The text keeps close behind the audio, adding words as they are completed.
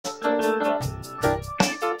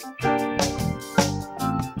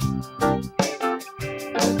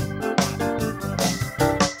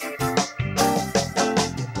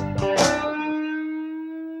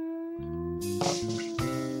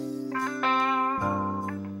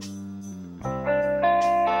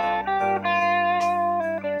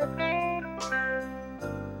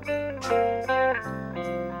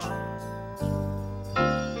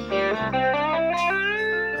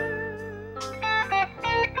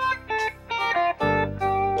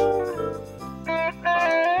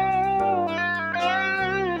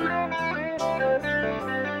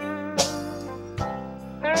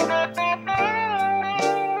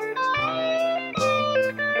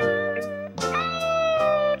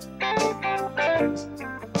Good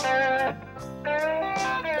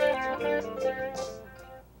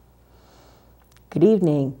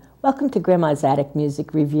evening. Welcome to Grandma's Attic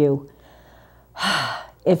Music Review.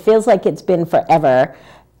 It feels like it's been forever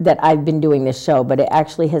that I've been doing this show, but it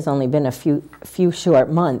actually has only been a few short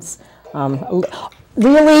months.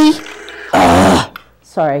 Really?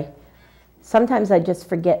 Sorry. Sometimes I just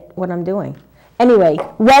forget what I'm doing. Anyway,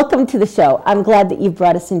 welcome to the show. I'm glad that you've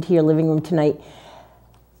brought us into your living room tonight.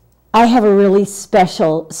 I have a really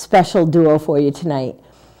special duo for you tonight.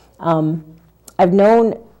 I've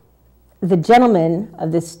known the gentleman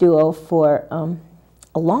of this duo for a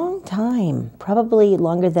long time, probably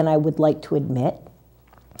longer than I would like to admit.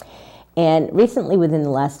 And recently, within the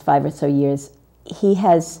last 5 or so years, he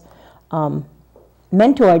has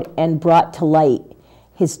mentored and brought to light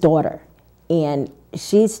his daughter. And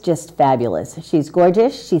she's just fabulous. She's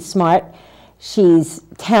gorgeous, she's smart, she's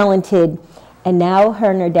talented, and now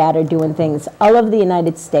her and her dad are doing things all over the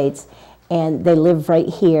United States, and they live right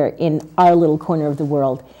here in our little corner of the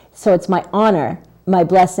world. So it's my honor, my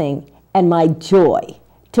blessing, and my joy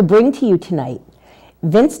to bring to you tonight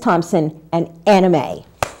Vince Thompson and Anna Mae.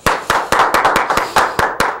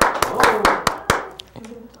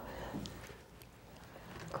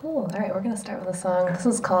 Cool. All right, we're going to start with a song. This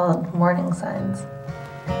is called Morning Signs.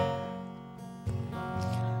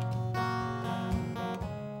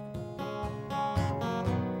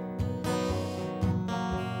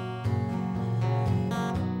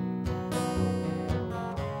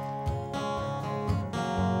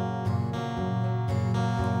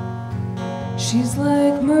 She's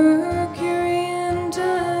like mercury and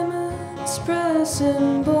diamonds, brass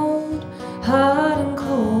and bold, hot and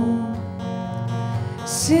cold,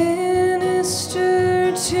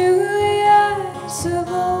 sinister to the eyes of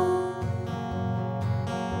old.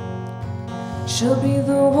 She'll be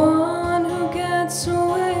the one who gets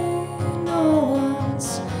away, no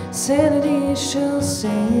one's sanity she'll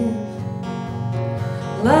save.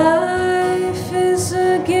 Life is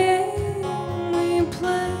a game we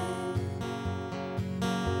play,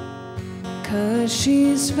 'cause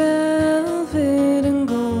she's velvet and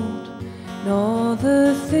gold, and all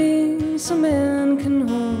the things a man can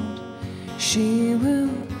hold. She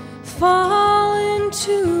will fall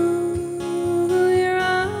into your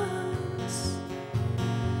eyes,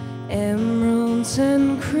 emeralds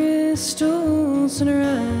and crystals in her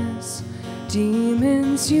eyes,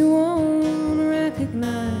 demons you won't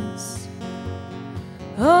recognize.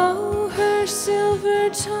 Oh, her silver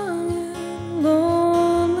tongue and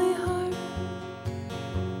lonely heart,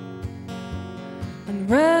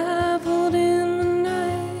 unraveled in the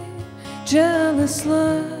night, jealous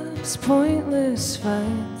loves, pointless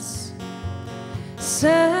fights.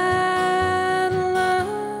 Saddle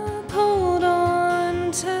up, hold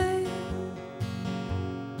on tight.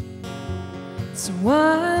 It's a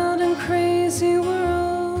wild and crazy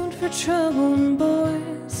world for troubled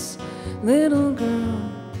boys, little girl.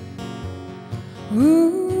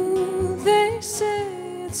 Ooh, they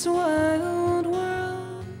say it's a wild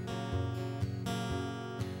world,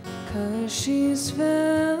 'cause she's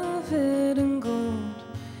velvet and gold,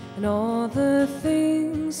 and all the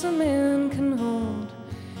things a man can hold.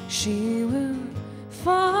 She will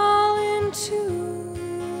fall into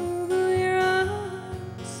your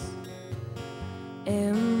arms,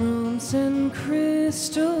 emeralds and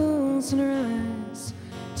crystals in her eyes,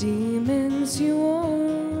 demons you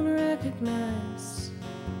won't recognize.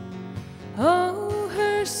 Oh,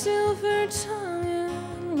 her silver tongue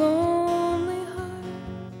and lonely heart,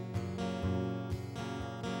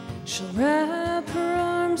 she'll wrap her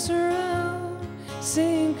arms around,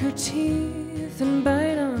 sink her teeth and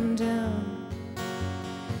bite on down.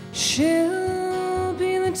 She'll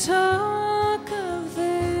be the talk of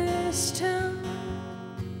this town.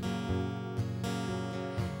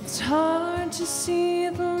 It's hard to see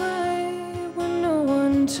the light when no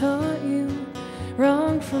one taught you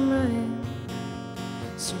wrong from right.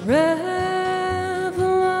 So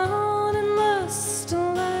revel on and lust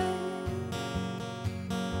alight,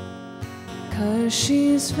 'cause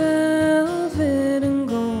she's velvet and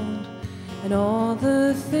gold, and all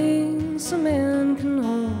the things a man can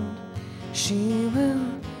hold. She will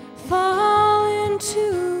fall into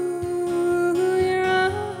your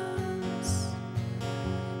arms,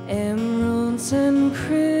 emeralds and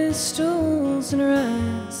crystals in her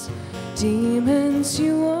eyes, demons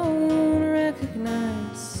you won't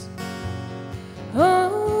recognize.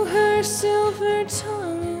 Oh, her silver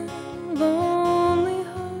tongue and lonely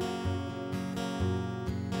heart,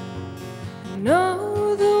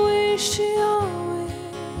 know the way she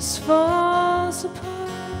always falls apart.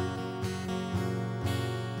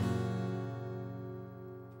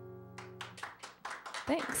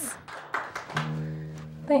 Thanks.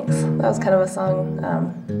 Thanks. That was kind of a song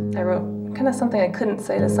I wrote, kind of something I couldn't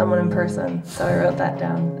say to someone in person, so I wrote that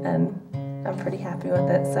down, and I'm pretty happy with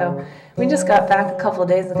it. So we just got back a couple of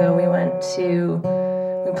days ago. We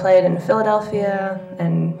played in Philadelphia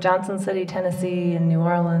and Johnson City, Tennessee, and New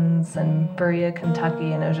Orleans and Berea,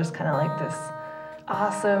 Kentucky, and it was just kind of like this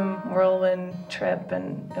awesome whirlwind trip,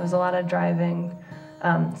 and it was a lot of driving.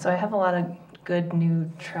 So I have a lot of good new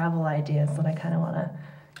travel ideas that I kind of want to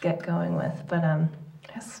get going with. But I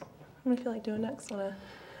guess, what do you feel like doing next?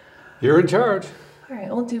 You're in charge. All right,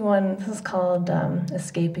 we'll do one. This is called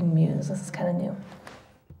Escaping Muse. This is kind of new.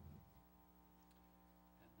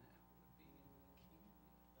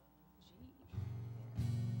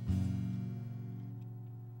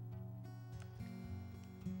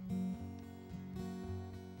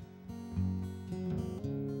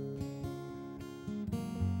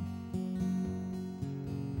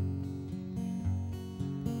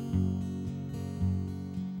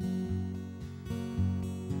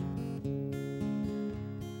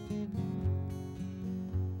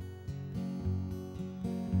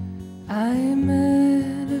 I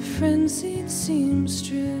met a frenzied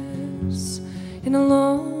seamstress in a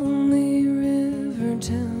lonely river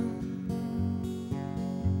town.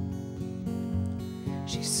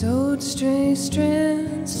 She sewed stray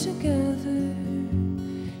strands together.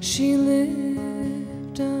 She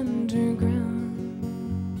lived underground.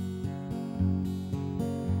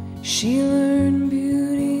 She learned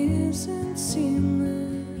beauty isn't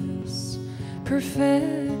seamless.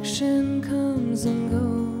 Perfection comes and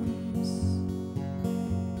goes.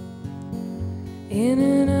 In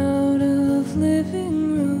and out of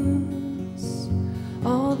living rooms,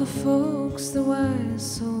 all the folks the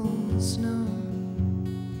wise souls know.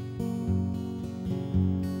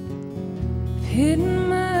 I've hidden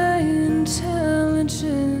my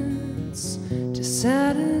intelligence to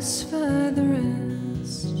satisfy the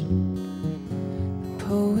rest. The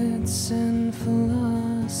poets and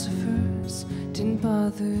philosophers didn't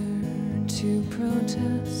bother to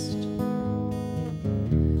protest.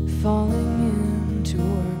 Falling into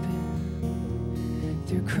orbit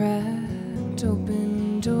through cracked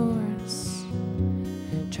open doors,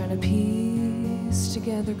 trying to piece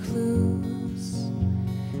together clues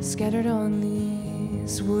scattered on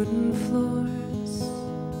these wooden floors,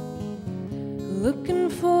 looking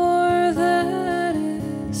for that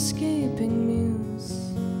escaping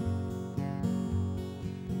muse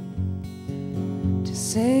to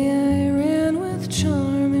say I ran with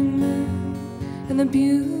charming men and the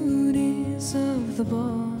beauties of the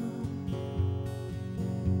ball.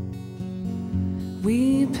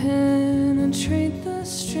 We penetrate the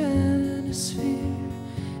stratosphere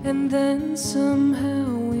and then somehow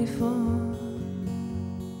we fall.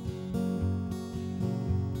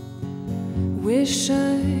 Wish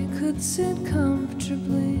I could sit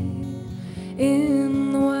comfortably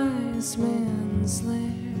in the wise man's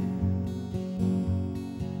lair,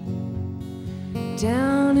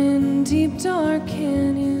 down in deep dark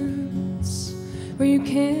canyons where you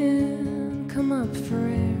can't come up for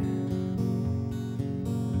air.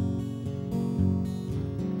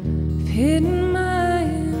 I've hidden my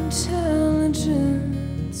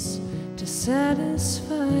intelligence to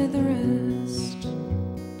satisfy the rest.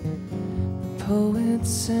 The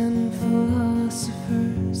poets and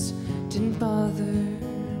philosophers didn't bother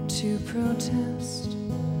to protest.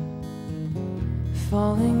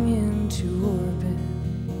 Falling into orbit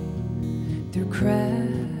through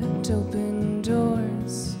cracked open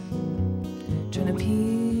doors, trying to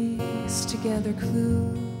piece together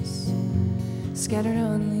clues scattered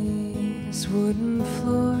on these wooden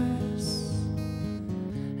floors.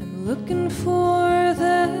 I'm looking for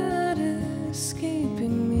that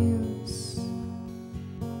escaping muse.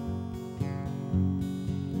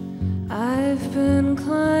 I've been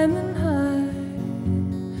climbing high,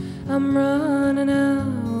 I'm running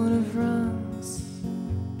out of rungs,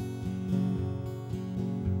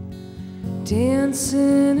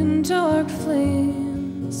 dancing in dark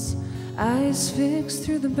flames, eyes fixed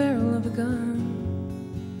through the barrel of a gun.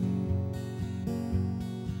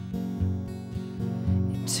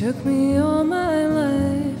 It took me all my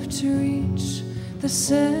life to reach the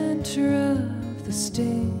center of the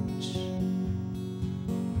stage.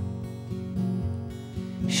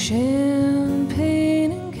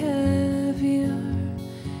 Champagne and caviar,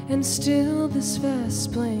 and still this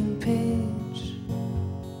vast blank page.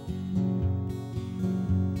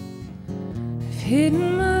 I've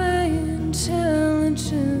hidden my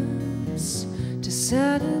intelligence to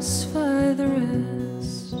satisfy the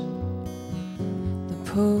rest. The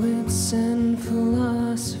poets and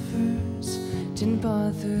philosophers didn't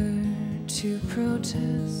bother to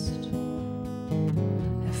protest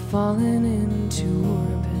have fallen into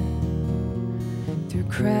orbit through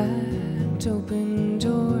cracked open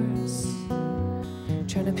doors,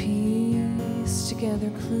 trying to piece together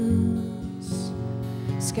clues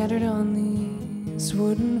scattered on these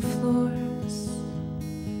wooden floors.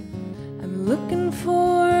 I'm looking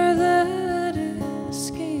for that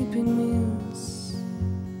escaping muse.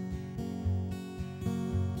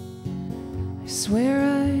 I swear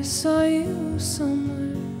I saw you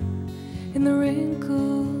somewhere in the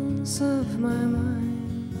wrinkles of my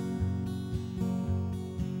mind.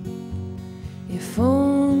 If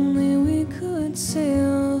only we could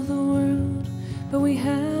sail the world, but we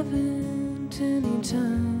haven't any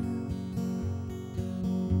time.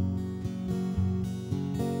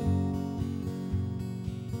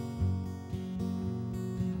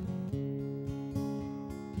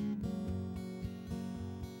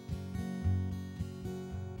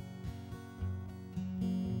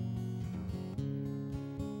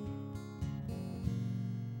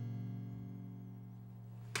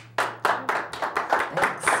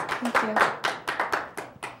 Thank you.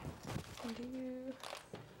 Thank you.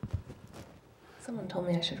 Someone told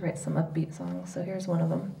me I should write some upbeat songs, so here's one of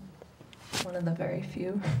them. One of the very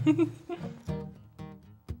few.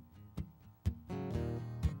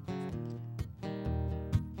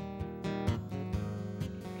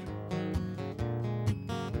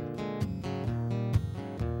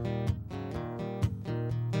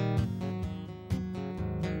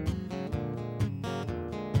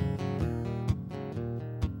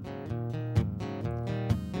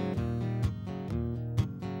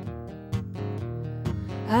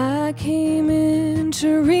 I came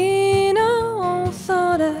into Reno,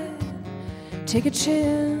 thought I'd take a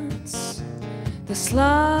chance. The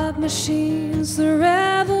slot machines, the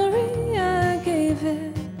revelry, I gave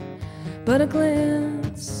it but a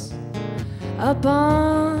glance. Up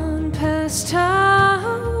on past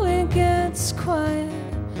how it gets quiet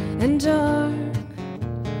and dark,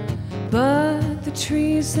 but the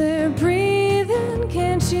trees, they're breathing.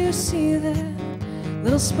 Can't you see that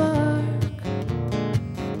little spark?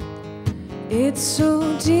 It's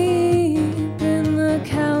so deep in the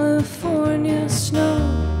California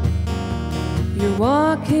snow. You're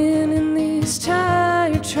walking in these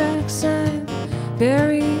tire tracks I'm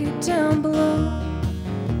buried down below.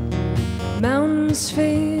 Mountains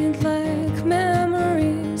fade like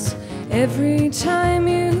memories every time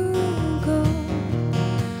you go.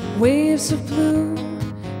 Waves of blue,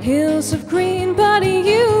 hills of green, but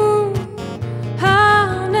you,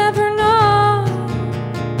 I'll never know.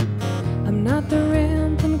 I'm not the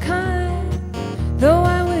rampant kind, though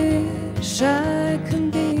I wish I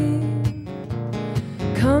could be.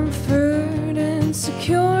 Comfort and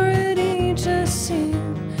security just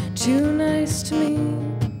seem too nice to me.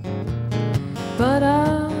 But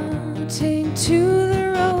I'll take to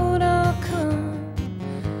the road, I'll come,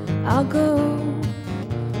 I'll go.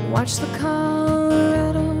 Watch the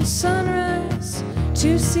Colorado sunrise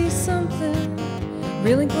to see something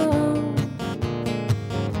really glow.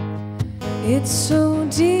 It's so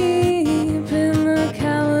deep in the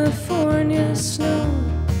California snow.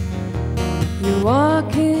 You're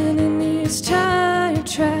walking in these tire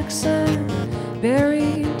tracks I'm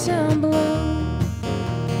buried down below.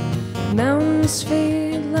 Mountains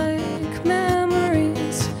fade like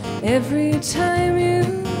memories every time you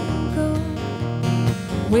go.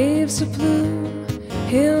 Waves of blue,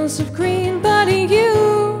 hills of green, but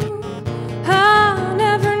you, I'll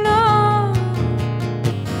never know.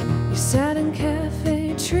 You sat in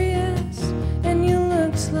Cafe Trieste and you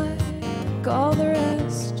looked like all the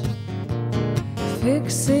rest,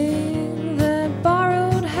 fixing that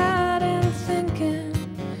borrowed hat and thinking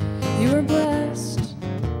you were blessed.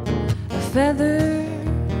 A feather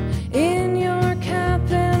in your cap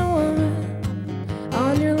and a woman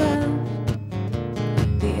on your lap.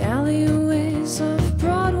 The alleyways of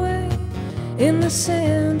Broadway in the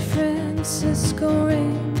San Francisco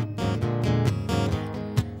rain.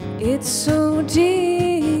 It's so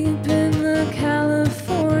deep in the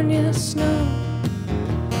California snow.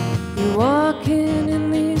 You're walking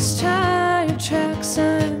in these tire tracks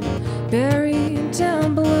I'm buried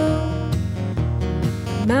down below.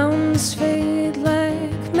 Mountains fade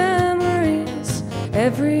like memories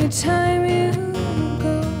every time you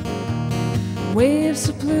go. Waves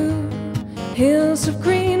of blue, hills of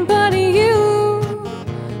green, but you,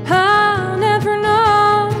 I'll never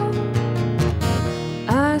know.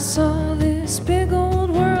 I saw this big old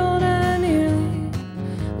world, I nearly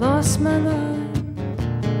lost my mind.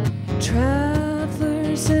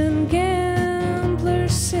 Travelers and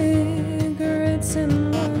gamblers, cigarettes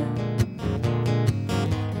and wine.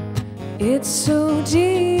 It's so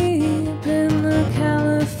deep in the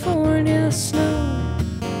California snow.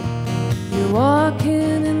 You're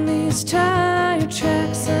walking in these tire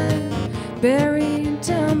tracks and buried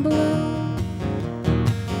down below.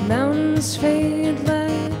 Mountains fade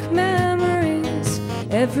like memories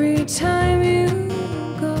every time you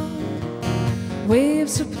go.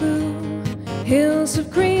 Waves of blue, hills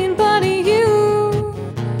of green, but you,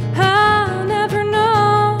 I'll never know.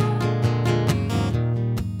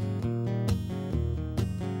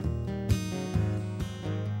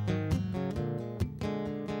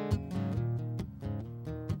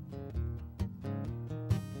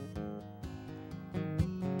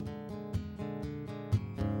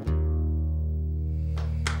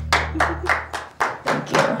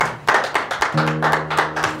 Thank you.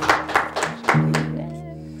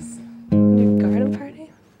 Next, do Garden Party.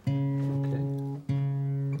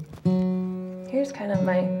 Here's kind of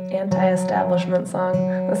my anti-establishment song.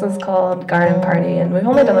 This is called Garden Party, and we've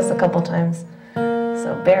only done this a couple times,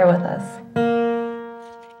 so bear with us.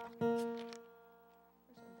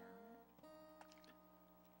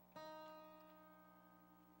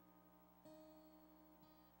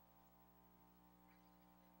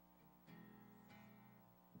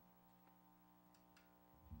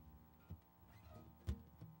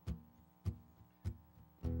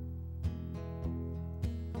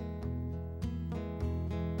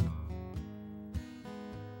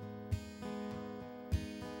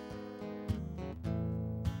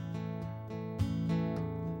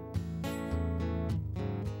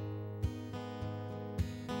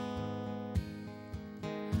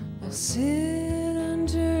 We'll sit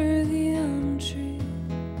under the elm tree,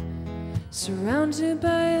 surrounded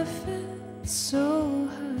by a fence so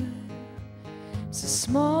high. It's a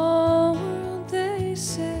small world, they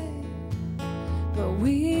say, but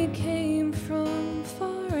we came from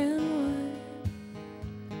far and wide.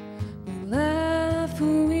 We laugh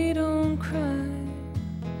when we don't cry,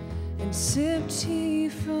 and sip tea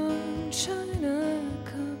from china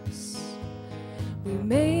cups. We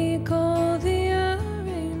make all the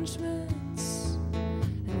arrangements,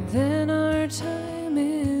 and then our time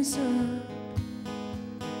is up.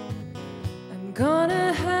 I'm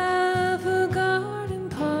gonna have a garden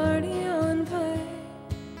party, I'll invite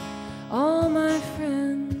all my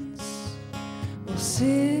friends. We'll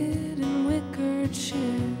sit in wicker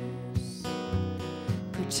chairs,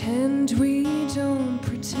 pretend we don't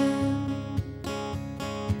pretend.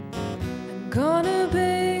 I'm gonna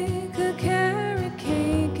bake a carrot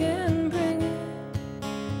cake and bring it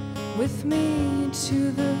with me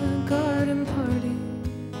to the garden party.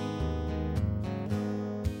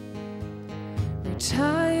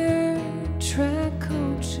 Retired track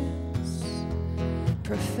coaches,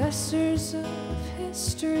 professors of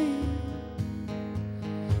history,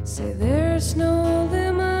 say there's no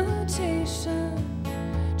limitation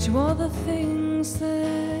to all the things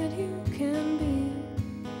that you can be.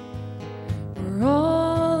 We're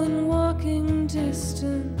all in walking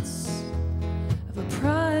distance of a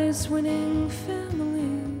prize-winning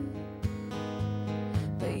family,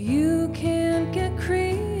 but you can't get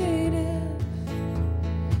creative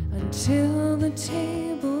until the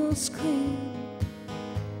table's clean.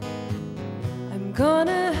 I'm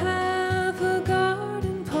gonna have a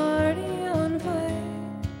garden party, I'll invite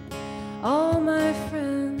all my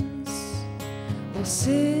friends. We'll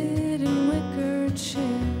sit in wicker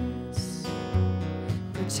chairs,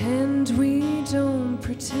 pretend we don't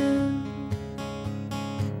pretend.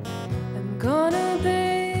 I'm gonna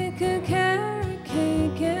bake a carrot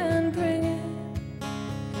cake and bring it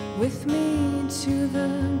with me to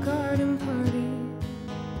the garden party.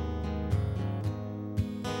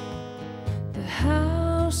 The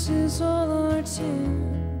house is all our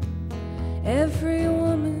tin, every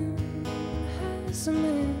woman has a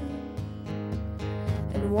man,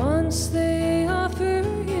 and once they offer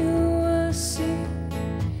you a seat,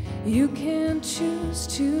 you can't choose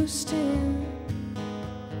to stand.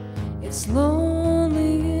 It's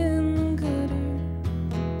lonely in the gutter,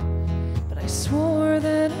 but I swore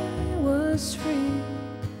that I was free.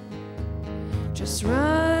 Just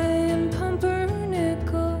Ryan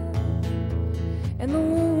Pumpernickel and the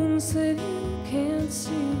wounds that you can't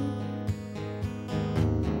see.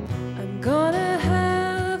 I'm gonna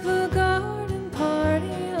have a garden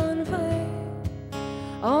party, I'll invite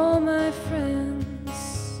all my friends.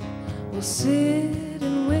 We'll sit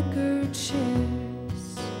in wicker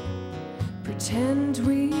chairs, pretend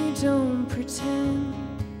we don't pretend.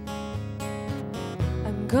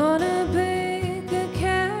 I'm gonna bake a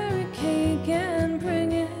carrot cake and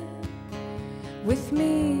bring it with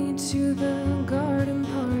me to the garden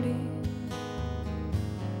party.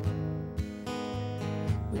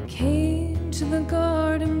 We came to the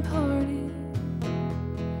garden party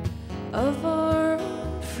of our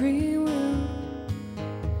own free will.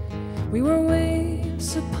 We were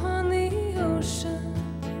waves upon the ocean,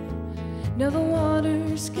 now the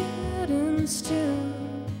water's getting still.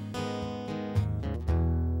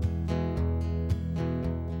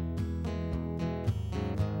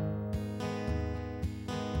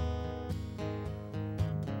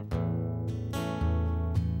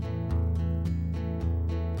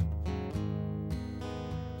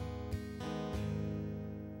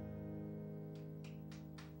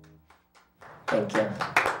 Thank you.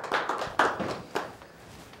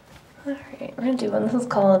 All right, we're gonna do one. This is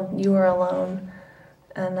called "You Were Alone,"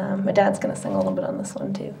 and my dad's gonna sing a little bit on this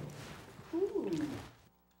one too.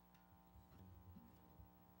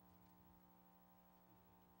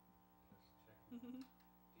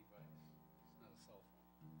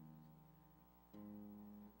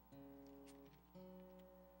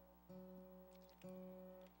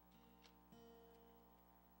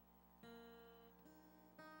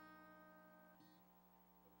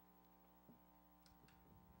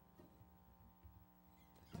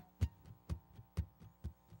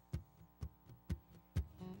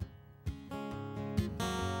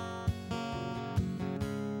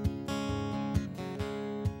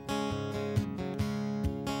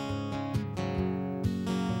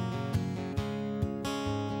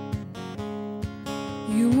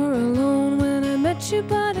 You were alone when I met you,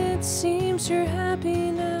 but it seems you're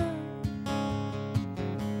happy now.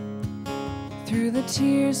 Through the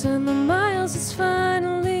tears and the miles, it's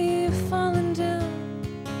finally fallen down.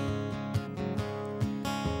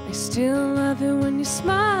 I still love it when you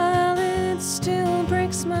smile, it still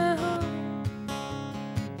breaks my heart.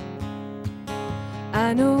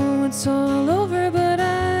 I know it's all over, but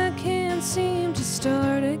I can't seem to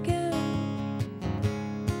start again.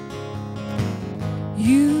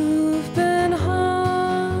 You've been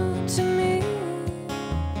haunting me,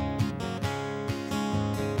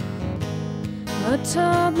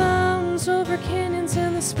 atop mountains, over canyons,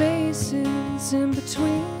 and the spaces in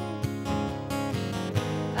between.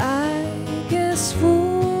 I guess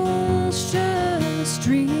fools just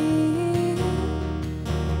dream.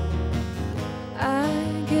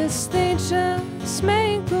 I guess they just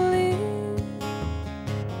make believe.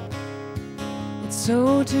 It's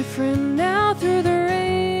so different now, through the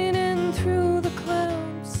rain and through the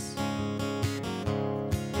clouds.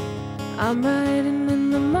 I'm writing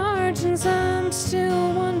in the margins, I'm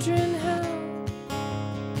still wondering how.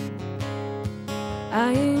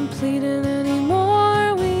 I ain't pleading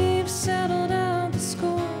anymore, we've settled out the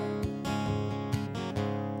score.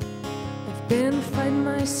 I've been fighting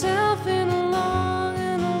myself in a long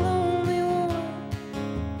and a lonely war.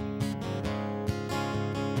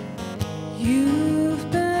 You've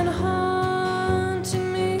been haunting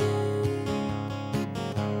me,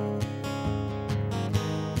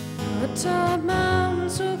 atop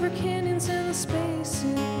mountains, over canyons, and the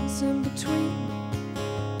spaces in between.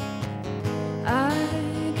 I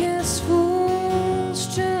guess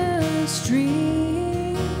fools just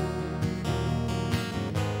dream.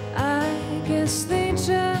 I guess they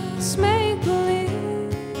just make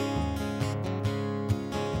believe.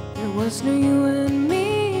 There was no you and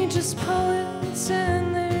me, just poets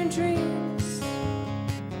and their dreams.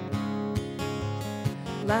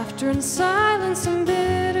 Laughter and silence and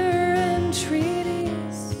bitter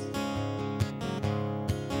entreaties.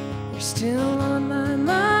 You're still on my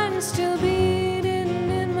mind, still beating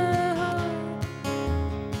in my heart.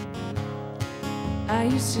 I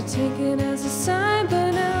used to take it as a sign,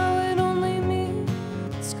 but now it only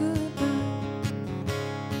means goodbye.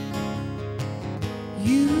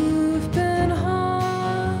 You've been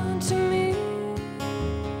haunting me,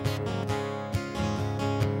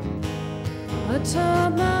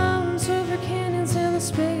 atop mountains, over canyons, and the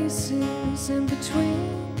spaces in between.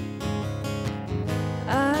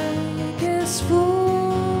 I guess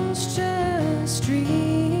fools just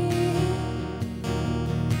dream.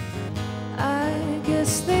 I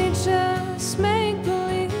guess they just make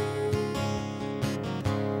believe.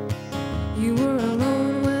 You were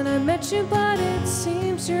alone when I met you, but it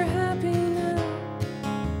seems you're happy now.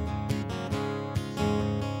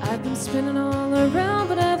 I've been spinning all around,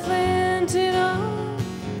 but I've landed on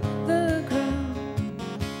the ground.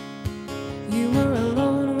 You were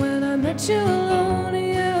alone when I met you, alone,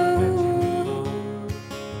 yeah.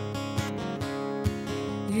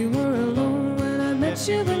 You were alone when I met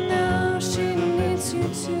you, but now she needs you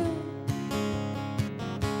too.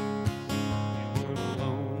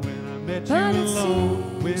 But it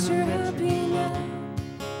seems you're happy now.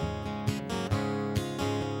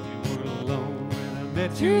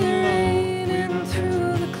 Through the rain and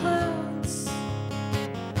through the clouds,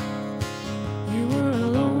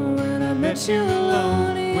 met you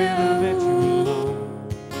alone. When I met you alone.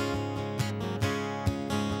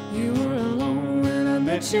 You were alone when I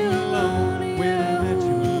met you alone. When I met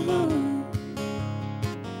you alone.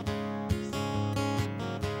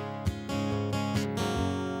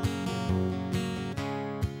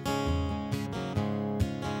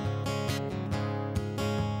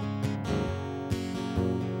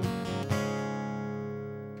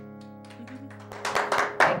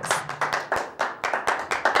 Thanks.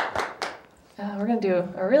 We're going to do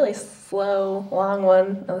a really slow, long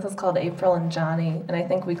one. This is called April and Johnny, and I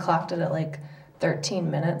think we clocked it at like 13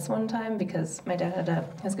 minutes one time because my dad had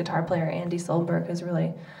his guitar player, Andy Solberg, who's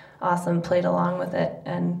really awesome, played along with it,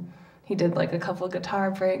 and he did like a couple guitar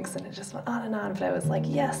breaks, and it just went on and on, but I was like,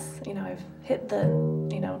 yes, I've hit the,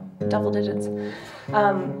 double digits.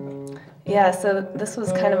 Yeah, so this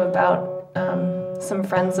was kind of about some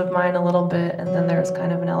friends of mine a little bit, and then there's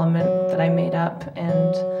kind of an element that I made up,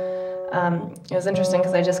 and it was interesting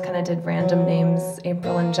because I just kind of did random names,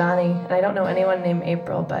 April and Johnny, and I don't know anyone named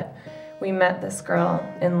April, but we met this girl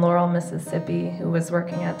in Laurel, Mississippi, who was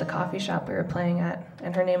working at the coffee shop we were playing at,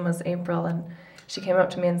 and her name was April, and she came up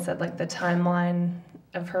to me and said, like, the timeline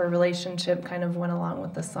of her relationship kind of went along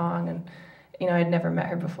with the song, and, I'd never met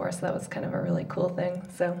her before, so that was kind of a really cool thing,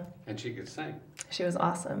 so. And she could sing. She was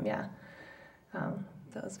awesome, yeah.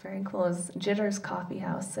 That was very cool. It was Jitter's Coffee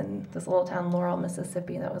House in this little town, Laurel,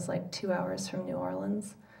 Mississippi, that was like 2 hours from New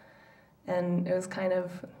Orleans. And it was kind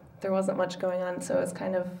of, there wasn't much going on, so it was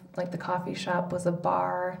kind of like the coffee shop was a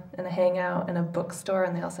bar and a hangout and a bookstore,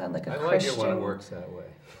 and they also had like a Christian. I like it when it works that way.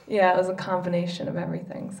 Yeah, it was a combination of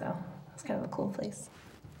everything, so it was kind of a cool place.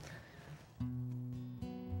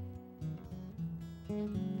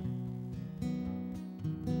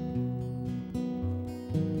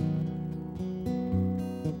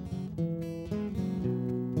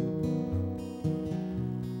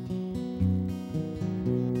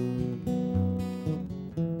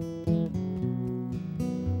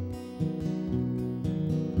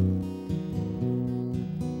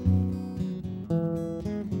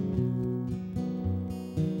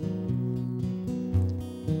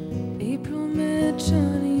 April met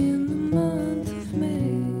Johnny in the month of May.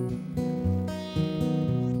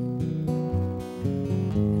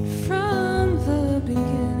 And from the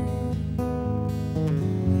beginning,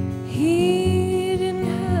 he didn't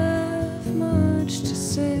have much to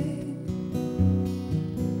say,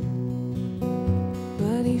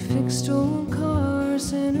 but he fixed old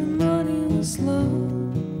cars and her money was low.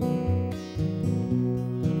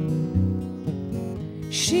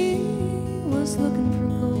 She was looking for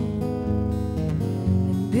gold,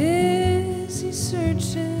 busy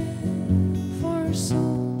searching for her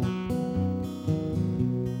soul.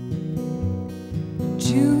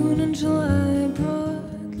 June and July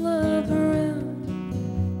brought love around.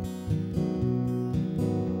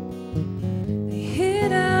 They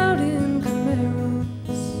hid out in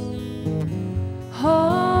Camaros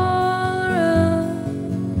all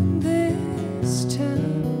around this town.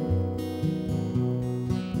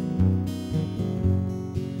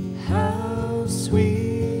 How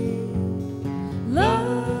sweet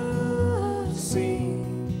love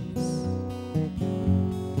seems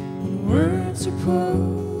when words are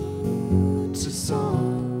put to song.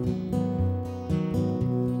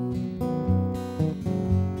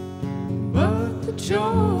 But the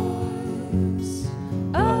joys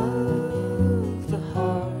of the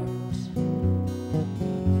heart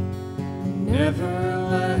never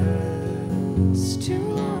last too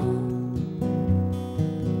long.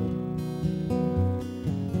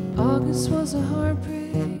 August was a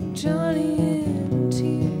heartbreak, Johnny in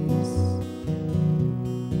tears.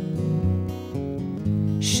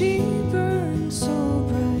 She burned so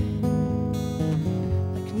bright,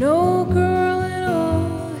 like no girl in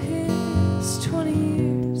all his 20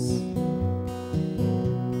 years.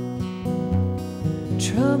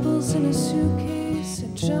 Troubles in a suitcase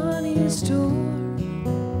at Johnny's door.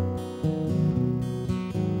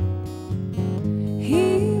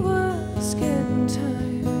 He was getting tired.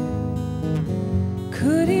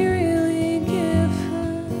 Could he really give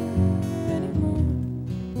her any more?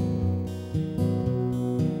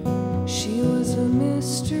 She was a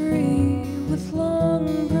mystery with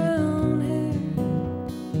long brown hair.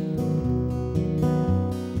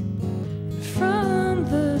 And from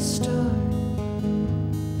the start,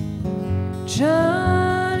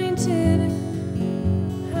 Johnny didn't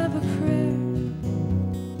have a prayer.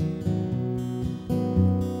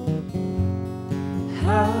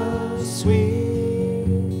 How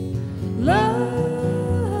sweet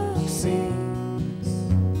love seems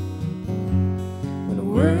when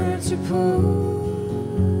words are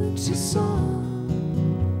put to song.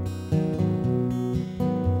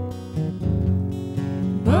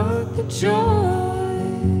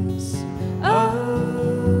 joys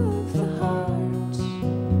of the heart,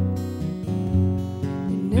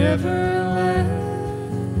 they never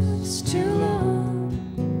last too long.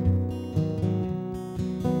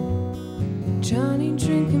 Johnny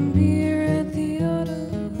drinking beer at the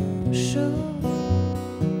auto show,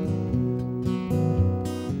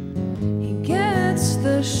 he gets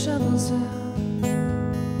the shovels out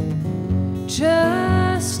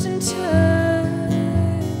just in time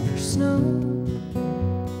for snow.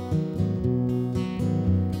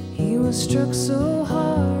 He was struck so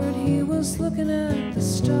hard he was looking at the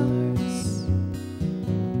stars.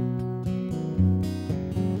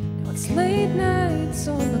 Now it's late nights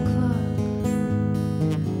on the clock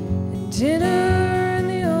and dinner in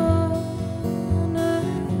the all-night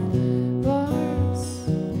bars.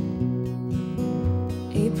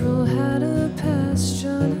 April had a past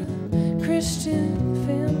John Christian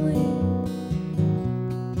family.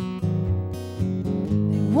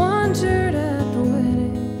 They wondered at the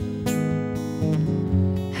wedding,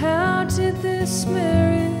 how did this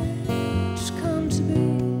marriage come to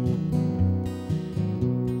be?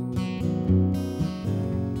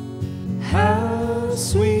 How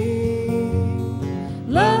sweet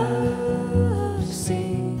love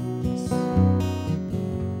seems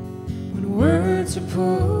when words are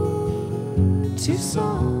put to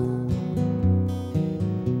song.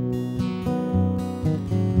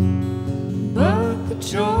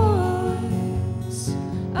 Joys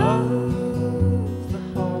of the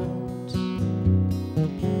heart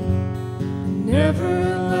never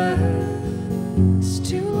last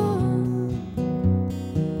too long.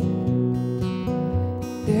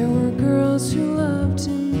 There were girls who loved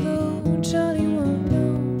him, though Johnny won't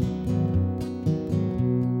know.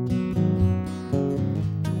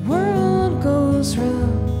 The world goes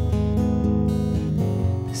round,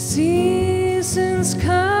 the seasons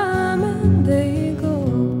come and they go.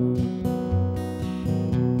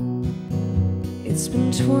 It's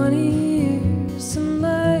been 20 years and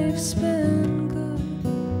life's been good.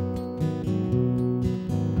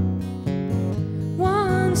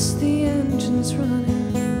 Once the engine's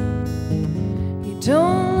running, you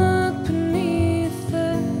don't look beneath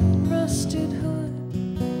that rusted hood.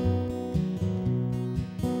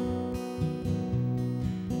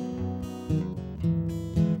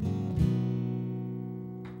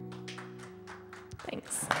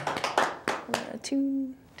 Thanks.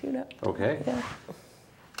 Tune up. Okay. Yeah.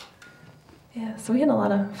 Yeah, so we had a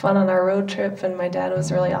lot of fun on our road trip, and my dad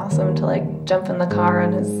was really awesome to like jump in the car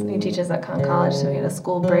on he teaches at Conn College, so we had a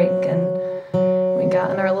school break and we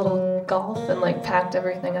got in our little Golf and like packed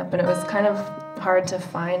everything up, and it was kind of hard to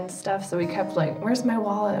find stuff, so we kept like, where's my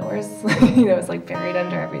wallet? Where's, you know, it's like buried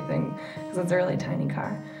under everything because it's a really tiny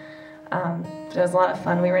car. But it was a lot of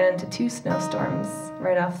fun. We ran into 2 snowstorms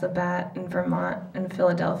right off the bat in Vermont and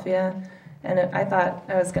Philadelphia. And I thought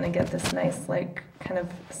I was going to get this nice, like, kind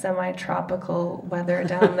of semi-tropical weather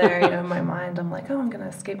down there. You know, in my mind, I'm like, oh, I'm going to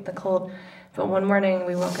escape the cold. But one morning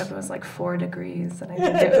we woke up, it was like 4 degrees. And I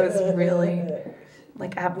think it was really,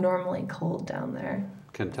 like, abnormally cold down there.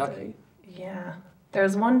 Kentucky. Yeah. There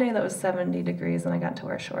was one day that was 70 degrees and I got to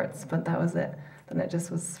wear shorts, but that was it. Then it just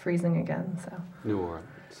was freezing again, so. New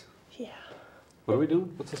Orleans. Yeah. What are we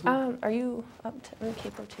doing? What's this one? Are you up to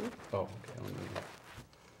Capo 2? Oh, okay. Let me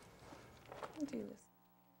I'll do this.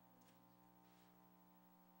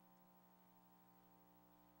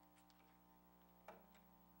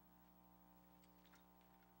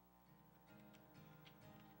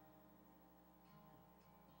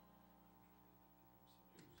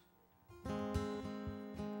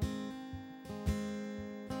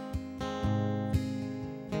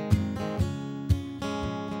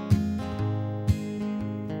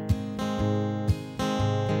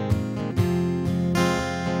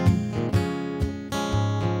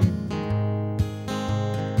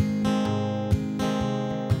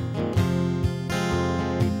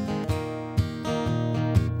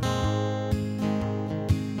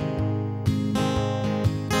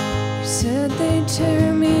 Said they'd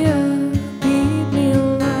tear me up, eat me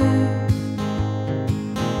alive,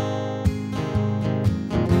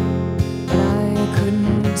 but I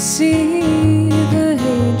couldn't see the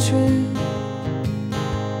hatred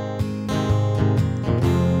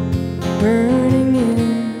burning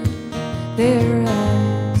in their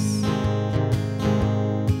eyes.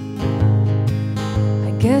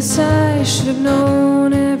 I guess I should have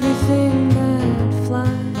known everything that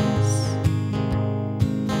flies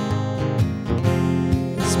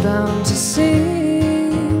bound to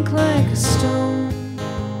sink like a stone.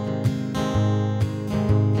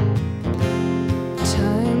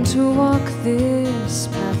 Time to walk this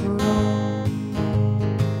path alone.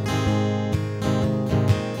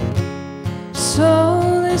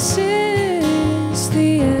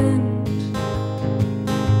 end.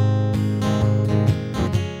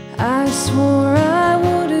 I swore I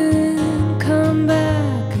wouldn't come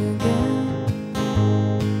back again.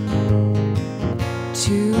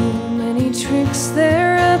 Too many tricks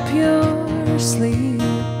there up your sleeve.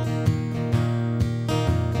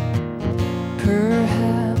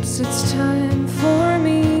 Perhaps it's time for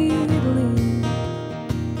me to leave.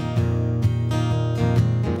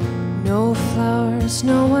 No flowers,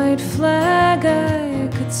 no white flag I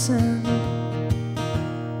could send.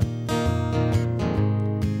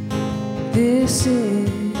 This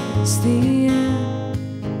is the end.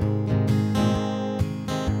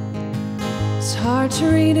 It's hard to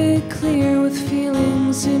read it clear with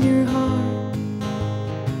feelings in your heart.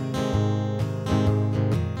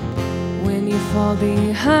 When you fall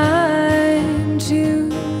behind, you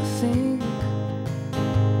think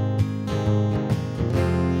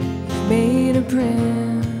you've made a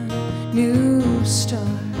brand new start.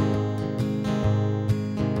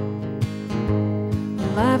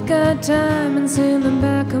 Well, I've got diamonds in the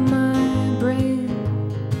back of my brain,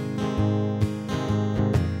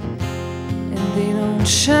 and they don't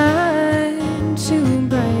shine too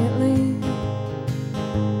brightly.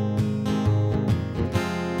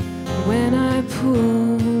 When I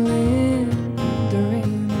pull in the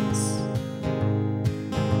reins,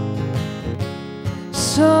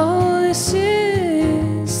 so this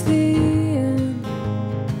is the end.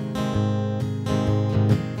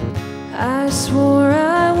 I swore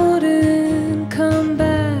I wouldn't come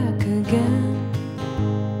back again.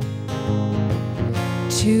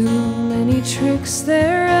 Too many tricks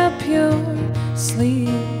there up your sleeve.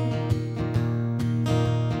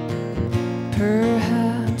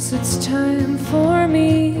 Perhaps it's time for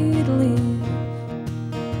me to leave.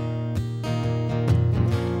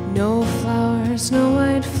 No flowers, no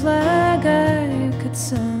white flag I could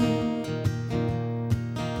send.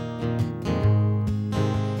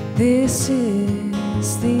 This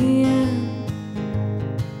is the end.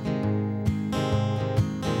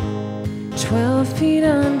 12 feet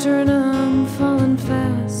under and I'm falling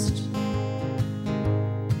fast.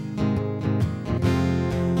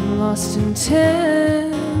 I'm lost in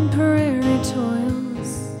temporary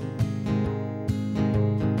toils,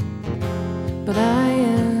 but I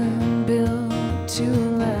am built to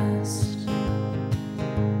last.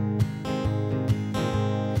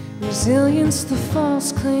 Resilience, the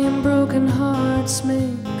false claim broken hearts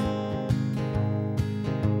make.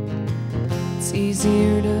 It's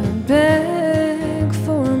easier to beg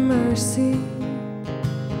for mercy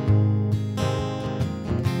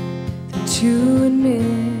than to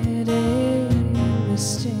admit a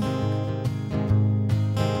mistake.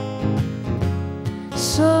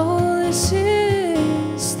 So this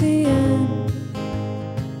is the end.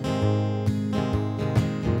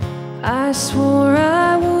 I swore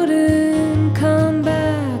I wouldn't come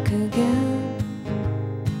back again.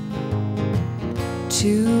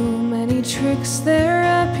 Too many tricks there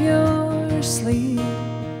up your sleeve.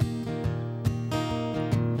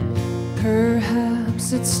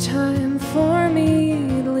 Perhaps it's time for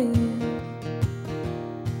me to leave.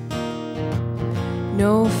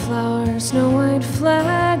 No flowers, no white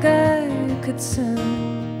flag I could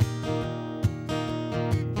send.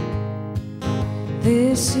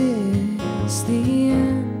 This is the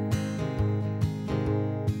end.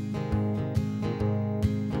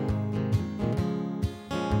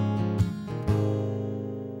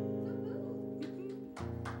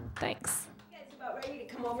 Thanks. You guys about ready to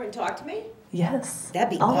come over and talk to me? Yes. That'd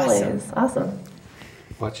be always awesome.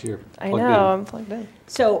 Watch your I plugged know, in. I'm plugged in.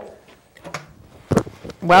 So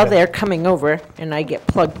while they're coming over and I get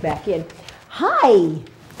plugged back in, hi!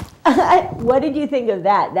 What did you think of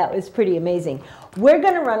that? That was pretty amazing. We're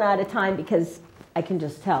going to run out of time because I can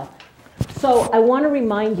just tell. So I want to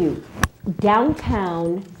remind you,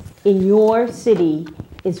 downtown in your city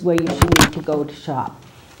is where you should need to go to shop.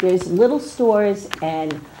 There's little stores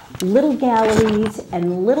and little galleries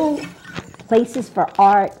and little places for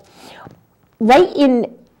art. Right in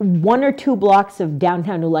 1 or 2 blocks of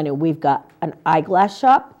downtown New London, we've got an eyeglass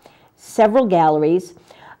shop, several galleries,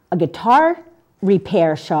 a guitar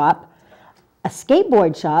repair shop, a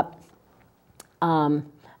skateboard shop,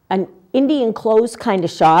 an Indian clothes kind of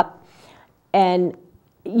shop, and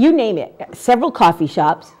you name it, several coffee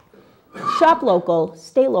shops. Shop local,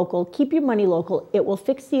 stay local, keep your money local. It will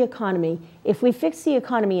fix the economy. If we fix the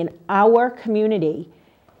economy in our community,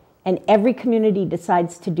 and every community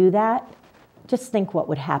decides to do that, just think what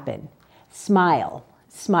would happen. Smile.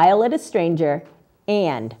 Smile at a stranger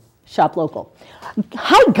and shop local.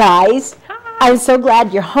 Hi, guys. Hi. I'm so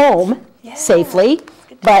glad you're home safely,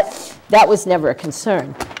 but that was never a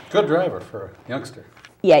concern. Good driver for a youngster.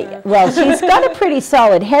 Yeah, well, she's got a pretty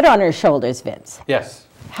solid head on her shoulders, Vince. Yes.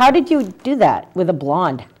 How did you do that with a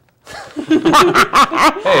blonde? Hey,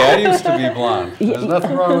 I used to be blonde. There's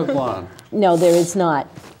nothing wrong with blonde. No, there is not.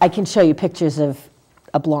 I can show you pictures of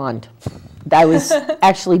a blonde. I was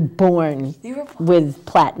actually born with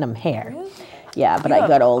platinum hair. Really? Yeah, but You I have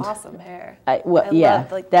got old. Awesome hair. Yeah,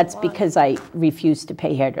 love, like, that's blonde. because I refused to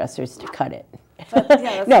pay hairdressers to cut it. But,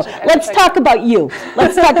 yeah, that's No, such a- I let's wish I- talk about you.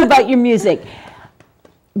 Let's talk about your music.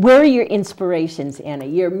 Where are your inspirations, Anna?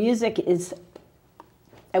 Your music is,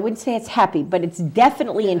 I wouldn't say it's happy, but it's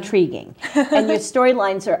definitely intriguing. And your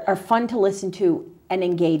storylines are fun to listen to and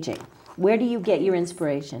engaging. Where do you get your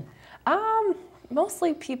inspiration?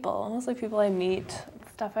 Mostly people I meet,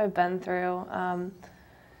 stuff I've been through.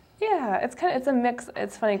 Yeah, it's a mix.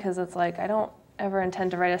 It's funny because it's like I don't ever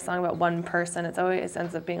intend to write a song about one person. It always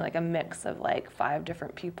ends up being like a mix of like 5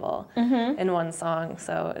 different people in one song.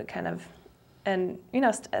 So it kind of, and you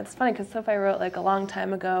know, it's funny because stuff I wrote like a long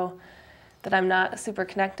time ago that I'm not super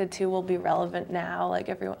connected to will be relevant now. Like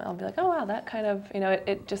everyone, I'll be like, oh wow, that kind of, you know,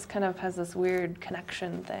 it just kind of has this weird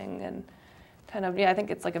connection thing and kind of, yeah, I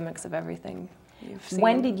think it's like a mix of everything you've seen.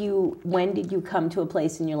 When did you come to a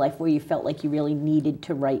place in your life where you felt like you really needed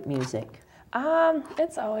to write music?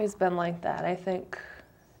 It's always been like that. I think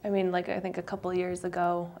a couple of years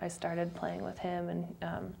ago I started playing with him,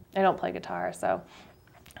 and I don't play guitar, so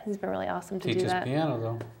he's been really awesome to do that. Teaches piano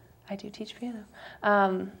though. I do teach piano.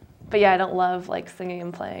 But yeah, I don't love like singing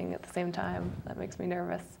and playing at the same time. That makes me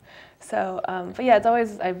nervous. So, but yeah,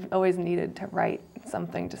 I've always needed to write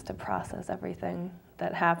something just to process everything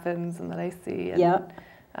that happens and that I see. And,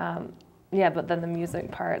 Yeah. yeah, but then the music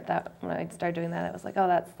part, that when I started doing that, it was like, oh,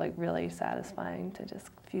 that's like really satisfying to just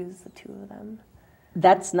fuse the two of them.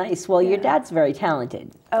 That's nice. Well, your Yeah. dad's very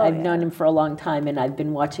talented. Oh, I've yeah. known him for a long time, and I've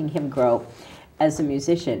been watching him grow as a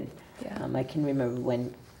musician. Yeah. I can remember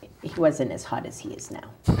when he wasn't as hot as he is now.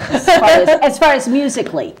 As far as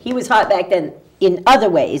musically, he was hot back then in other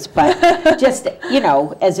ways, but just, you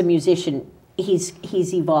know, as a musician,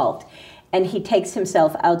 he's evolved, and he takes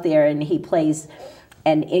himself out there and he plays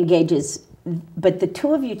and engages. But the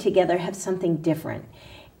two of you together have something different.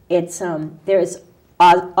 It's there's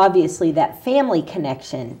obviously that family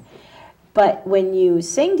connection, but when you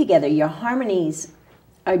sing together, your harmonies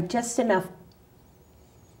are just enough.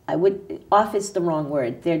 Off is the wrong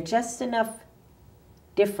word. They're just enough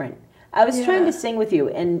different. I was trying to sing with you,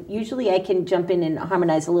 and usually I can jump in and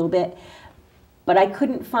harmonize a little bit, but I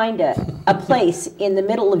couldn't find a place in the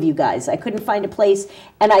middle of you guys. I couldn't find a place,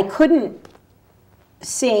 and I couldn't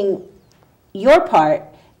sing your part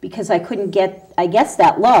because I couldn't get, I guess,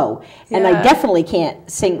 that low. And I Yeah. definitely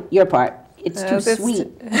can't sing your part. It's too it's- sweet.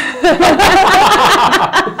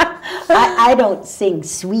 I don't sing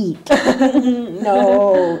sweet.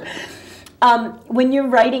 No. When you're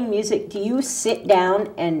writing music, do you sit down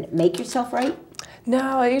and make yourself write?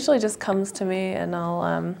 No, it usually just comes to me, and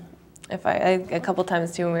I'll, a couple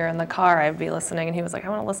times too when we were in the car, I'd be listening, and he was like, I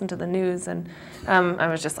want to listen to the news, and I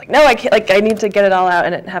was just like, no, I can't, like, I need to get it all out,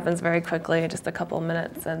 and it happens very quickly, just a couple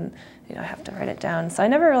minutes, and, you know, I have to write it down. So I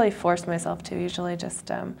never really force myself to, usually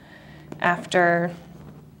just after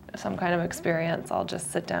some kind of experience, I'll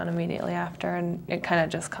just sit down immediately after, and it kind of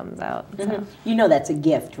just comes out. So. You know that's a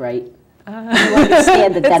gift, right? You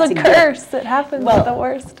understand that that's It's a a gift. curse. It happens Well, at the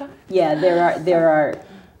worst time. Yeah, there are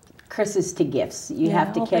curses to gifts. You Yeah,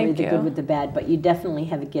 have to well, carry thank the you. good with the bad, but you definitely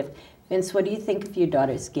have a gift. Vince, what do you think of your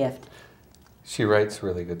daughter's gift? She writes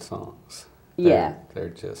really good songs. Yeah. They're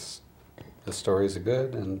just, the stories are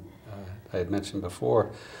good, and I had mentioned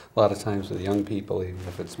before, a lot of times with young people, even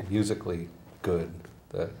if it's musically good,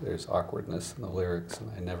 there's awkwardness in the lyrics,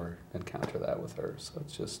 and I never encounter that with her, so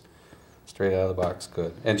it's just straight out of the box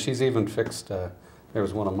good. And she's even fixed, there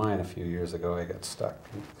was one of mine a few years ago, I got stuck.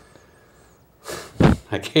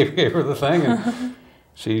 I gave her the thing, and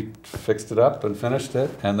she fixed it up and finished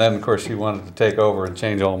it, and then of course she wanted to take over and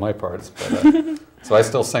change all my parts, but, so I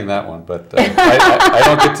still sing that one, but I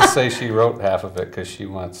don't get to say she wrote half of it because she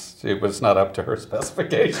wants, it was not up to her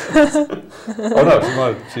specifications. Oh no, she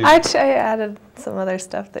wanted, I added some other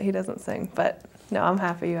stuff that he doesn't sing, but no, I'm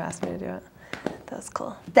happy you asked me to do it. That was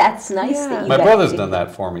cool. That's nice Yeah. that you my guys brother's do done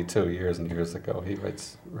that for me too, years and years ago. He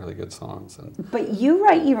writes really good songs. And But you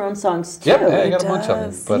write your own songs too. yep, yeah, I got a bunch of them.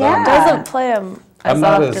 does. But Yeah. He doesn't play them as I'm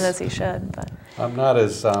not often as- as he should, but I'm not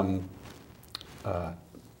as,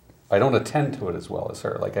 I don't attend to it as well as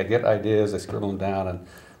her. Like I get ideas, I scribble them down, and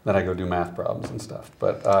then I go do math problems and stuff.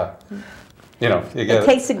 But, you know, you It get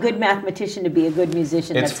takes a good mathematician to be a good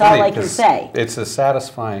musician. it's That's all funny I can 'cause say. It's a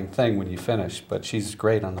satisfying thing when you finish, but she's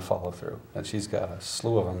great on the follow through, and she's got a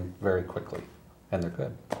slew of them very quickly. and they're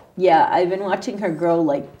good. Yeah, I've been watching her grow,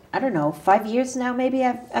 like, I don't know, 5 years now maybe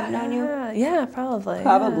I've known you? Yeah, probably.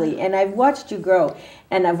 Probably. And I've watched you grow,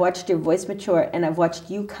 and I've watched your voice mature, and I've watched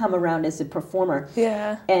you come around as a performer.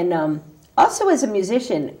 Yeah. And also as a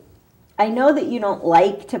musician, I know that you don't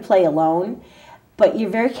like to play alone, but you're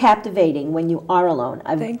very captivating when you are alone.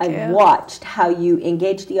 I've watched how you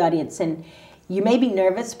engage the audience, and you may be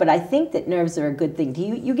nervous, but I think that nerves are a good thing. Do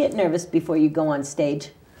you get nervous before you go on stage?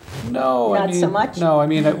 No, Not so much? No, I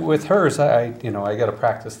mean, with hers, I got to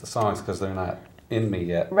practice the songs because they're not in me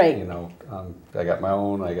yet. Right. You know, I got my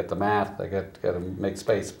own. I got the math. I got to make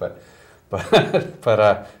space. But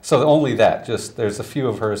so only that. Just there's a few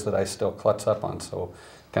of hers that I still klutz up on. So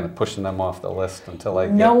kind of pushing them off the list until I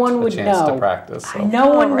get a chance to practice. So. No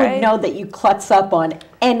one would know that you klutz up on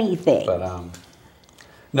anything. But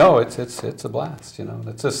no, it's a blast. You know,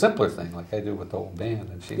 it's a simpler thing like I do with the whole band,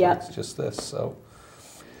 and she likes just this. So.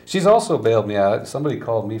 She's also bailed me out. Somebody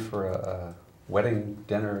called me for a wedding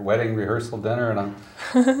rehearsal dinner, and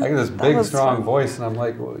I got this big, strong voice, and I'm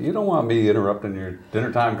like, well, you don't want me interrupting your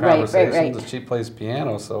dinner time conversations. Right. She plays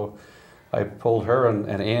piano, so I pulled her and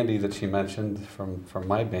Andy that she mentioned from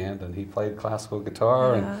my band, and he played classical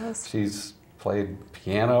guitar, and she's played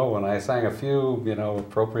piano, and I sang a few,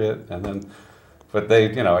 appropriate, and then. But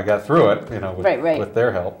they, I got through it, with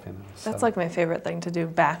their help. So. That's like my favorite thing to do,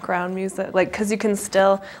 background music. Like, because you can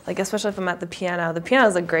still, like, especially if I'm at the piano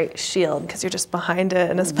is a great shield because you're just behind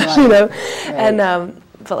it, and especially,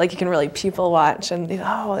 but like you can really people watch and,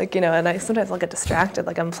 and I sometimes I'll get distracted,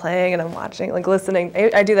 like I'm playing and I'm watching, like listening.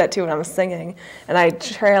 I do that too when I'm singing, and I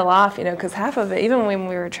trail off, because half of it, even when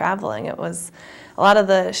we were traveling, it was, a lot of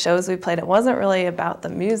the shows we played, it wasn't really about the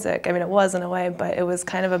music. I mean, it was in a way, but it was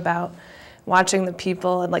kind of about watching the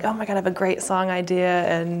people and like, oh my God, I have a great song idea,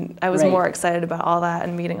 and I was more excited about all that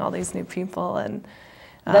and meeting all these new people. And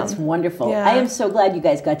that's wonderful. Yeah. I am so glad you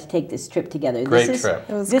guys got to take this trip together. Great trip.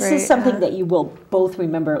 It was this great, is something that you will both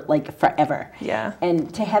remember like forever. Yeah.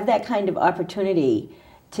 And to have that kind of opportunity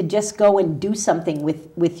to just go and do something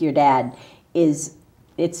with your dad it's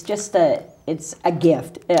a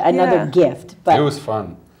gift, another gift. But it was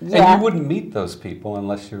fun. Yeah. And you wouldn't meet those people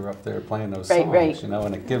unless you were up there playing those songs,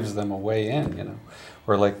 and it gives them a way in,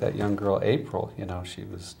 Or like that young girl, April, she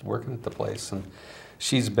was working at the place, and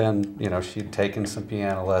she's been, she'd taken some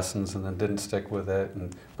piano lessons and then didn't stick with it,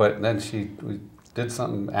 but then we did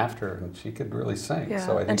something after, and she could really sing. Yeah.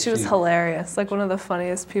 So I think and she was hilarious, like one of the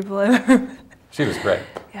funniest people I've ever met. She was great.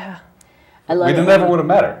 Yeah. I love we never would have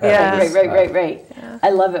met her. Yeah. Right. Yeah. I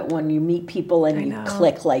love it when you meet people and you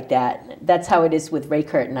click like that. That's how it is with Ray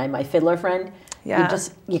Kurt and I, my fiddler friend. Yeah.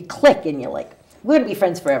 You click and you're like, we're going to be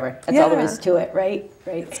friends forever. That's all there is to it, right?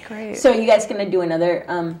 That's great. So you guys going to do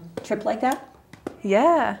another trip like that?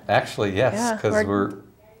 Yeah. Actually, yes, because I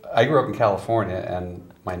grew up in California,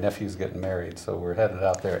 and my nephew's getting married, so we're headed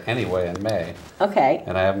out there anyway in May. Okay.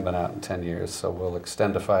 And I haven't been out in 10 years, so we'll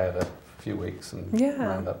extendify it a few weeks and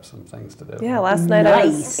round up some things to do. Yeah, last night I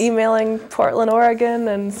was emailing Portland, Oregon,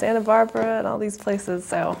 and Santa Barbara, and all these places,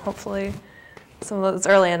 so hopefully some of it's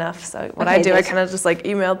early enough. So what I do, I kind of just like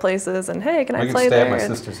email places and, hey, can I play there? We can stay at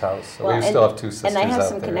my sister's house, so we still have two sisters out there. And I have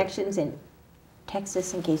some connections in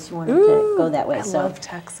Texas in case you wanted to go that way. I love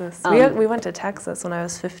Texas. We went to Texas when I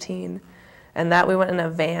was 15, and we went in a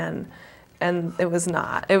van, and it was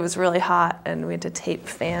really hot, and we had to tape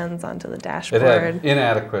fans onto the dashboard. It had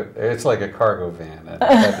inadequate, it's like a cargo van, and it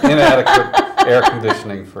had inadequate air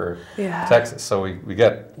conditioning for Texas. So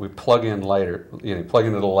we plug in lighter, plug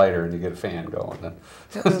in a little lighter, and you get a fan going.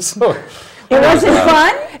 So it wasn't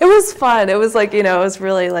fun? It was fun. It was like, it was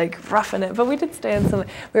really like roughing it. But we did stay in some,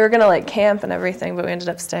 we were going to like camp and everything, but we ended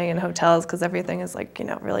up staying in hotels because everything is like,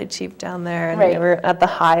 really cheap down there. And we were at the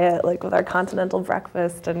Hyatt, like with our continental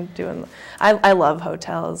breakfast and doing, I love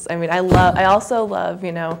hotels. I mean, I also love,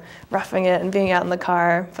 roughing it and being out in the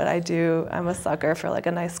car, but I'm a sucker for like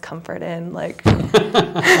a nice comfort inn, like. I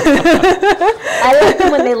like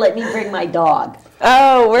them when they let me bring my dog.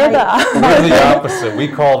 Oh, we're the opposite. We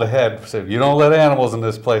called ahead. Said, you don't let animals in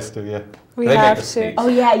this place, do you? We have to. Oh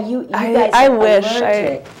yeah, you guys. I wish.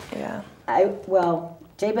 Yeah.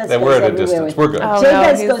 Jabez goes everywhere at a distance. We're good.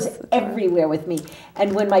 Jabez goes everywhere with me.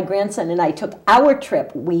 And when my grandson and I took our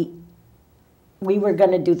trip, we were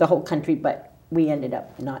going to do the whole country, but we ended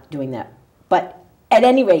up not doing that. But at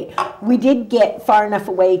any rate, we did get far enough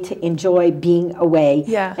away to enjoy being away.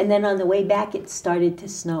 Yeah. And then on the way back, it started to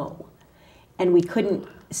snow. And we couldn't,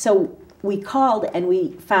 so we called and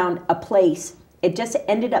we found a place. It just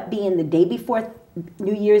ended up being the day before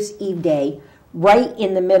New Year's Eve day, right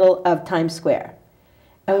in the middle of Times Square.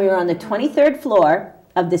 And we were on the 23rd floor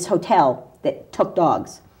of this hotel that took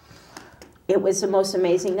dogs. it was the most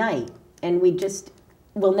amazing night, and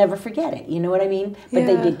we'll never forget it. You know what I mean? But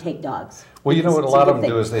they did take dogs. Well, you know what a It's lot good of them thing.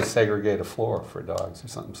 do is they segregate a floor for dogs or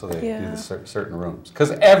something, so they do Yeah. the certain rooms.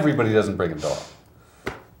 Because everybody doesn't bring a dog.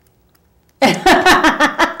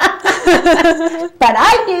 But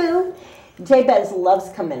I do. Jabez loves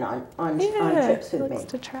coming on trips he with likes me.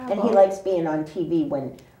 to travel. And he likes being on TV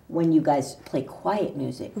when you guys play quiet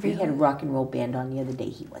music. We had a Really? rock and roll band on the other day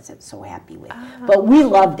he wasn't so happy with. Ah. But we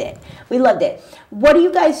loved it. We loved it. What are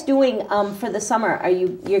you guys doing for the summer?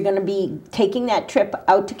 You're going to be taking that trip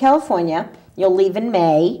out to California. You'll leave in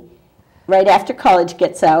May, right after college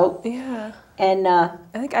gets out. Yeah. And I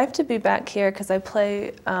think I have to be back here because I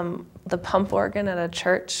play the pump organ at a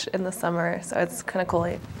church in the summer, so it's kind of cool.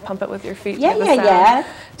 You pump it with your feet Yeah, to the yeah, sound yeah.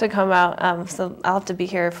 to come out. So I'll have to be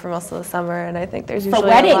here for most of the summer, and I think there's for usually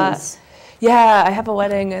weddings. a lot. Yeah, I have a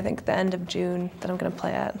wedding, I think the end of June, that I'm going to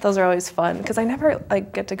play at. Those are always fun because I never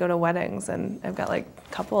get to go to weddings, and I've got a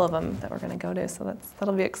couple of them that we're going to go to, so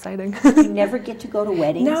that'll be exciting. You never get to go to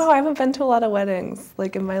weddings? No, I haven't been to a lot of weddings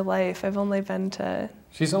in my life. I've only been to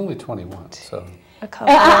She's only 21, so a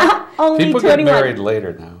couple. Only people 21. get married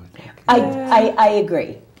later now. I think. I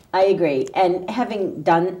agree. I agree. And having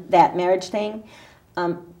done that marriage thing,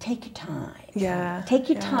 take your time. Yeah. Take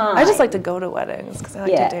your yeah. time. I just like to go to weddings because I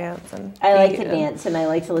like Yeah. to dance and I like eat to and- dance and I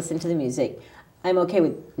like to listen to the music. I'm okay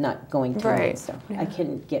with not going to Right. weddings, though. Yeah. I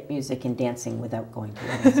can get music and dancing without going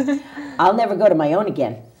to weddings. I'll never go to my own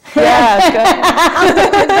again. Yeah, it's good.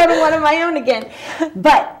 I'll never go to one of my own again.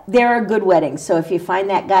 But there are good weddings. So if you find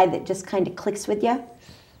that guy that just kind of clicks with you,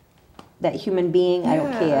 that human being, I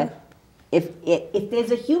don't Yeah. care. If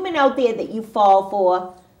there's a human out there that you fall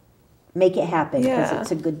for, make it happen because Yeah.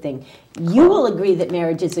 it's a good thing. You will agree that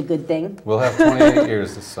marriage is a good thing. We'll have 28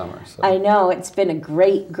 years this summer. So I know, it's been a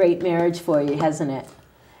great, great marriage for you, hasn't it?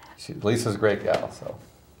 Lisa's a great gal, so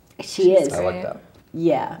She is. I like Great. that.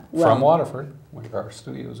 Yeah. Well, From Waterford, where our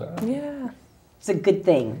studios are. Yeah. it's a good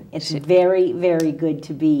thing. It's very, very good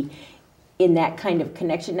to be in that kind of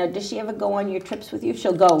connection. Now, does she ever go on your trips with you?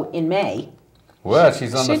 She'll go in May. Well,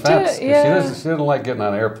 she's on the She fence. did, 'Cause yeah. She doesn't like getting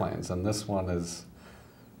on airplanes, and this one is.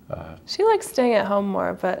 She likes staying at home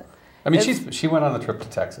more, but I mean, It's- she went on the trip to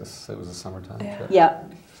Texas. It was a summertime Yeah. trip. Yeah.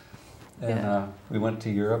 And Yeah. we went to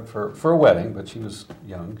Europe for a wedding, but she was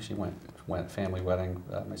young. She went family wedding.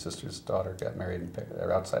 My sister's daughter got married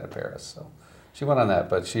or outside of Paris, so she went on that.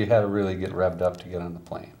 But she had to really get revved up to get on the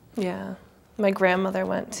plane. yeah. My grandmother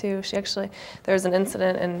went too. There was an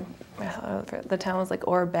incident in, the town was like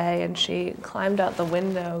Ore Bay, and she climbed out the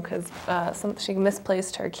window because she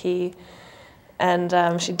misplaced her key. And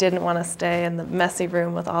she didn't want to stay in the messy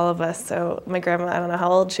room with all of us. So my grandma, I don't know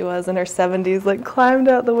how old she was, in her 70s, climbed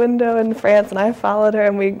out the window in France, and I followed her,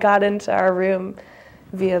 and we got into our room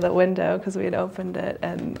via the window because we had opened it.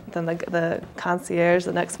 And then the concierge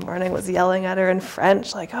the next morning was yelling at her in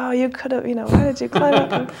French, like, "Oh, you could have, why did you climb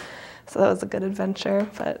up?" So that was a good adventure,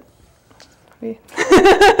 but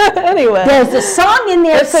anyway. There's a song in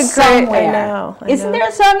there It's a great- somewhere. I know. Isn't there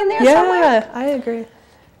a song in there somewhere? Yeah, I agree.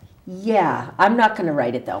 Yeah, I'm not going to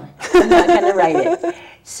write it though. I'm not going to write it.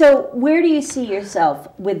 So, where do you see yourself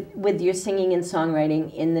with your singing and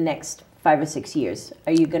songwriting in the next 5 or 6 years?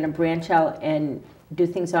 Are you going to branch out and do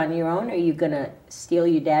things on your own? Are you going to steal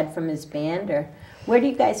your dad from his band? Or where do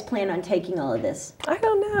you guys plan on taking all of this? I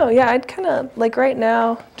don't know. Yeah, I'd kind of, right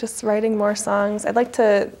now, just writing more songs. I'd like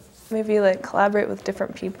to maybe collaborate with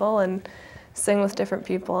different people and sing with different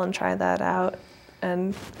people and try that out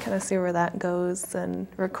and kind of see where that goes, and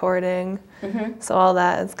recording. Mm-hmm. So all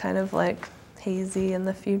that is kind of hazy in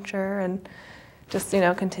the future, and just,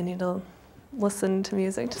 continue to listen to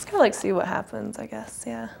music. Just kind of see what happens, I guess.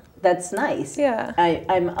 Yeah. That's nice. Yeah.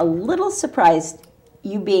 I'm a little surprised,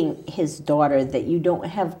 you being his daughter, that you don't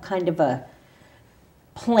have kind of a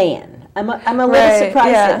plan. I'm a little Right,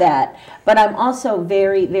 surprised yeah. at that, but I'm also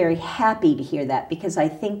very, very happy to hear that, because I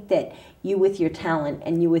think that you with your talent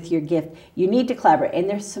and you with your gift, you need to collaborate. And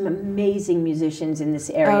there's some amazing musicians in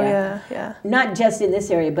this area. Oh, yeah, yeah. Not just in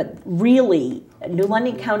this area, but really, New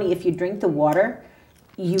London County, if you drink the water,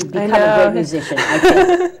 you become a know. great musician, I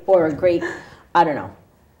think, or a great, I don't know.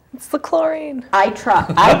 It's the chlorine. I try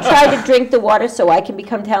to drink the water so I can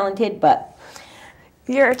become talented, but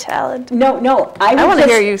You're a talent. no, I will want to just-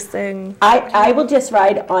 hear you sing. I will just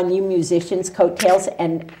ride on you musicians' coattails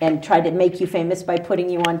and try to make you famous by putting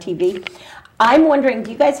you on TV. I'm wondering,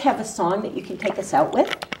 do you guys have a song that you can take us out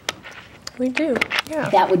with? We do, yeah.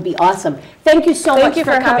 That would be awesome. Thank you so Thank much you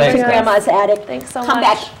for for coming having to us. Grandma's Attic. Thanks so Come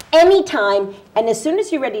much. back anytime, and as soon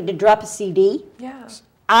as you're ready to drop a CD, Yeah,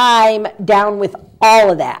 I'm down with all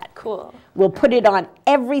of that. cool. We'll put it on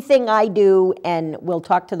everything I do, and we'll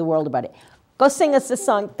talk to the world about it. Go sing us a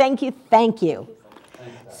song. Thank you, thank you.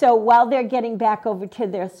 So while they're getting back over to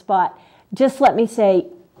their spot, just let me say,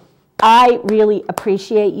 I really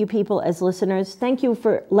appreciate you people as listeners. Thank you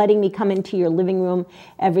for letting me come into your living room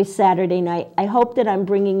every Saturday night. I hope that I'm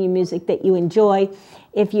bringing you music that you enjoy.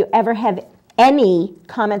 If you ever have any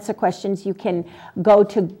comments or questions, you can go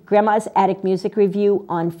to Grandma's Attic Music Review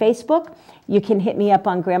on Facebook. You can hit me up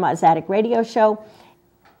on Grandma's Attic Radio Show.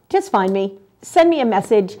 Just find me, send me a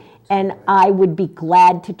message, and I would be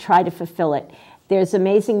glad to try to fulfill it. There's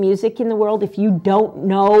amazing music in the world. If you don't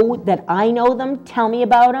know that I know them, tell me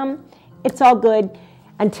about them. It's all good.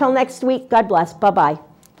 Until next week, God bless. Bye-bye.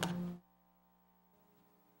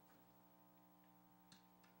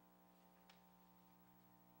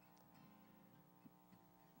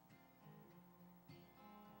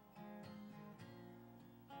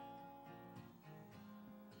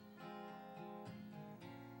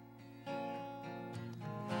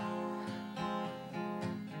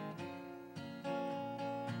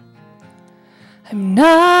 I'm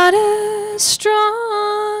not as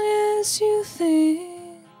strong as you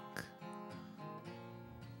think,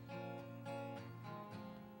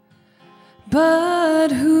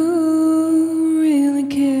 but who really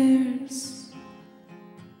cares?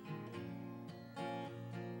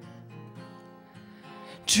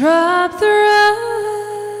 Drop the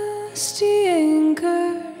rusty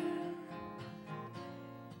anchor,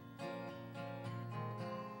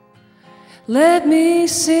 let me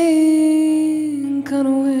sink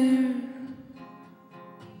unaware.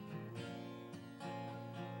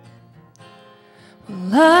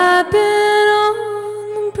 Well, I've been on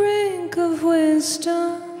the brink of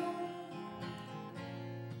wisdom,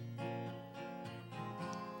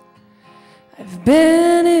 I've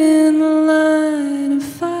been in the line of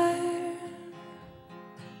fire,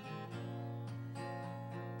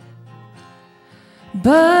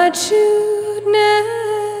 but you'd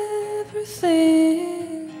never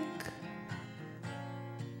think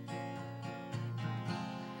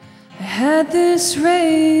I had this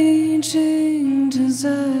raging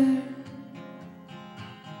desire.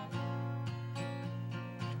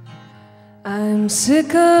 I'm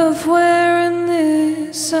sick of wearing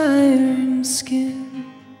this iron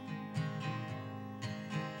skin.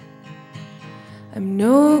 I'm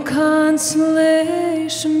no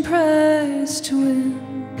consolation prize to win.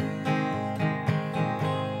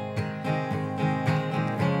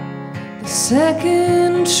 The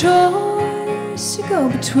second choice you go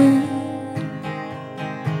between,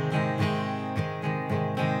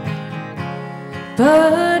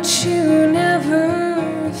 but you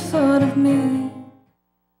never thought of me.